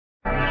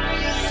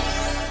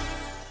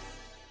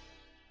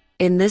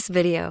In this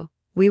video,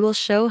 we will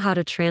show how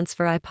to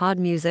transfer iPod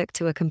music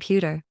to a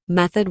computer.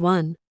 Method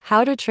 1.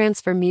 How to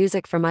transfer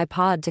music from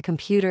iPod to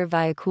computer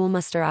via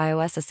Coolmuster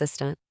iOS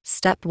Assistant.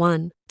 Step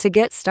 1. To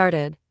get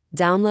started,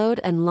 download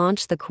and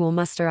launch the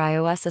Coolmuster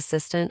iOS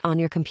Assistant on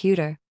your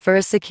computer. For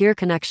a secure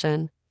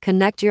connection,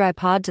 connect your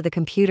iPod to the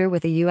computer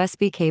with a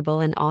USB cable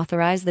and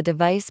authorize the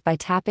device by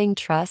tapping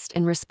Trust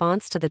in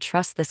response to the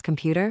Trust this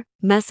computer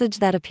message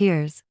that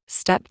appears.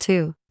 Step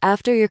 2.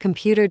 After your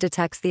computer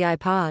detects the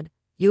iPod,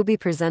 you'll be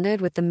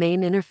presented with the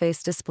main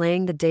interface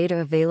displaying the data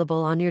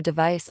available on your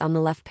device on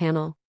the left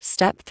panel.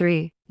 Step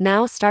 3.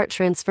 Now start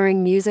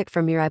transferring music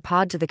from your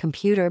iPod to the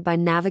computer by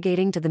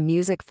navigating to the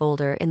music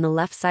folder in the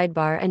left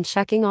sidebar and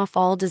checking off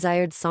all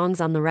desired songs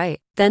on the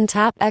right. Then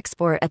tap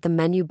Export at the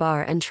menu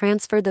bar and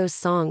transfer those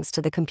songs to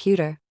the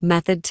computer.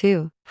 Method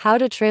 2. How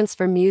to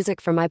transfer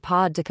music from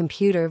iPod to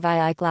computer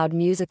via iCloud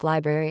Music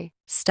Library.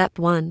 Step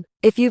 1.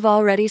 If you've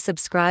already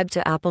subscribed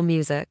to Apple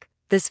Music,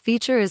 this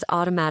feature is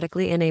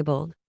automatically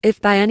enabled. If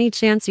by any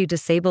chance you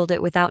disabled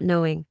it without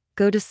knowing,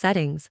 go to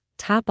Settings,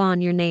 tap on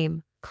your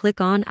name,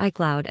 click on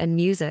iCloud and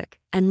Music,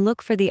 and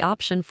look for the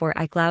option for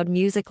iCloud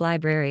Music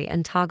Library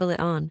and toggle it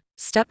on.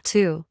 Step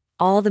 2.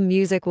 All the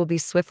music will be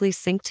swiftly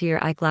synced to your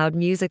iCloud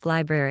Music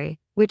Library,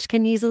 which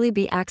can easily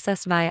be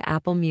accessed via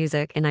Apple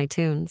Music and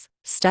iTunes.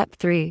 Step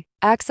 3.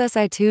 Access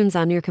iTunes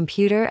on your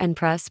computer and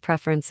press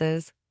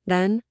Preferences.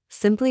 Then,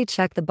 simply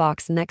check the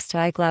box next to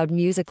iCloud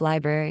Music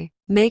Library.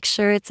 Make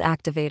sure it's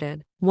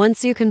activated.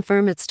 Once you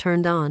confirm it's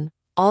turned on,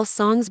 all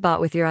songs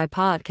bought with your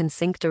iPod can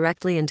sync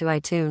directly into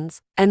iTunes,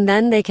 and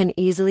then they can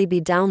easily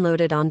be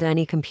downloaded onto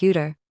any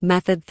computer.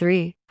 Method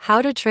 3.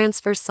 How to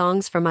transfer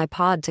songs from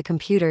iPod to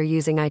computer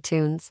using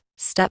iTunes.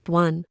 Step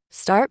 1.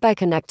 Start by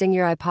connecting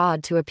your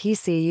iPod to a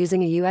PC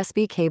using a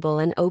USB cable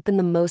and open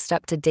the most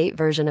up-to-date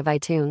version of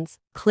iTunes.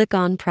 Click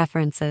on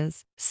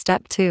Preferences.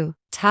 Step 2.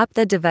 Tap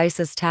the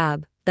Devices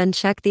tab, then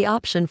check the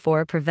option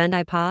for Prevent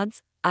iPods,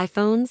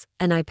 iPhones,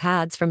 and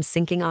iPads from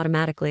syncing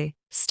automatically.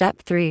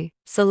 Step 3.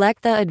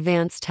 Select the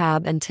Advanced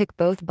tab and tick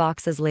both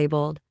boxes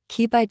labeled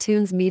Keep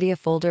iTunes Media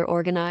Folder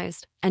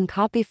Organized and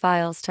Copy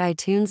Files to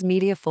iTunes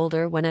Media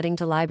Folder when adding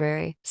to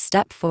Library.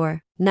 Step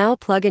 4. Now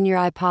plug in your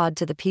iPod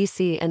to the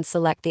PC and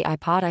select the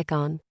iPod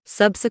icon.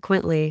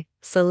 Subsequently,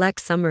 select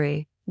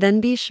Summary. Then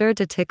be sure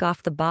to tick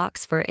off the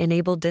box for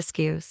Enable Disk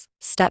Use.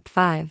 Step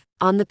 5.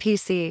 On the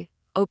PC,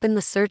 open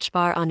the search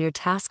bar on your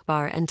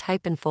taskbar and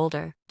type in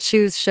Folder.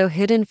 Choose Show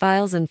Hidden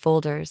Files and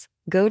Folders.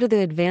 Go to the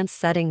Advanced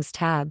Settings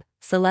tab.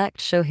 Select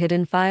Show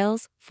Hidden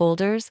Files,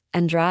 Folders,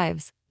 and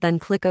Drives, then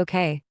click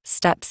OK.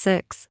 Step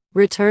 6.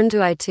 Return to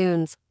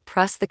iTunes,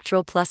 press the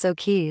Ctrl+O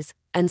keys,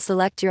 and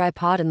select your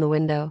iPod in the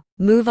window.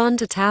 Move on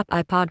to tap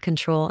iPod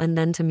Control and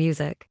then to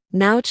Music.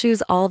 Now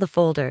choose all the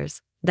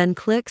folders, then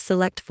click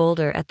Select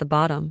Folder at the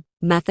bottom.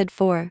 Method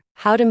 4.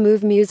 How to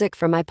move music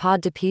from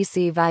iPod to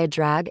PC via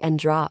drag and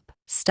drop.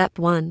 Step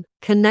 1.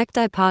 Connect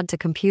iPod to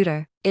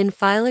computer. In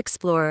File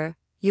Explorer,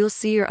 you'll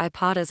see your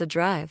iPod as a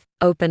drive.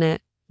 Open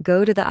it.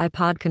 Go to the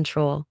iPod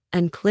Control,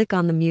 and click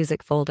on the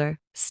Music folder.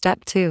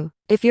 Step 2.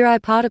 If your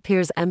iPod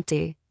appears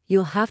empty,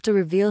 you'll have to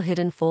reveal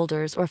hidden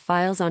folders or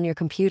files on your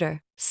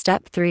computer.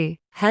 Step 3.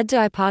 Head to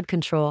iPod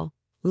Control,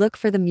 look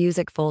for the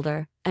Music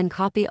folder, and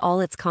copy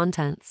all its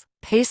contents.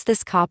 Paste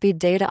this copied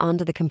data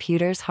onto the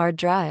computer's hard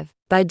drive.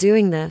 By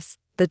doing this,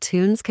 the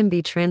tunes can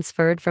be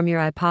transferred from your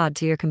iPod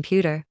to your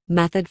computer.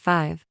 Method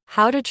 5.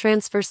 How to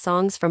transfer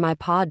songs from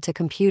iPod to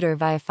computer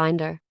via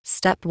Finder.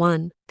 Step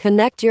 1.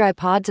 Connect your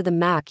iPod to the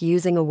Mac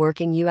using a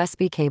working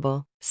USB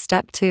cable.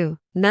 Step 2.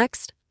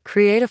 Next,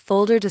 create a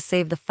folder to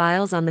save the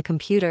files on the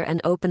computer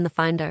and open the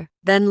Finder.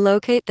 Then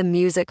locate the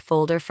Music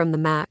folder from the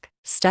Mac.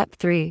 Step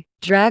 3.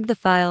 Drag the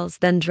files,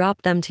 then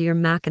drop them to your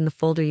Mac in the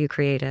folder you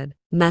created.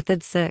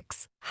 Method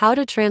 6. How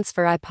to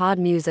transfer iPod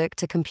music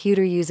to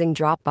computer using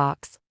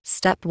Dropbox.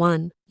 Step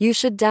 1. You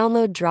should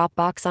download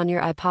Dropbox on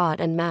your iPod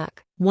and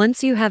Mac.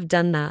 Once you have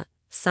done that,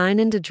 sign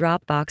into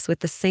Dropbox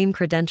with the same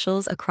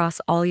credentials across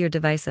all your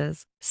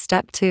devices.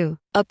 Step 2.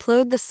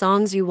 Upload the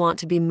songs you want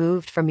to be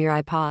moved from your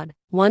iPod.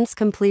 Once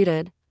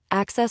completed,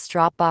 access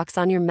Dropbox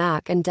on your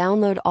Mac and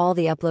download all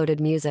the uploaded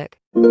music.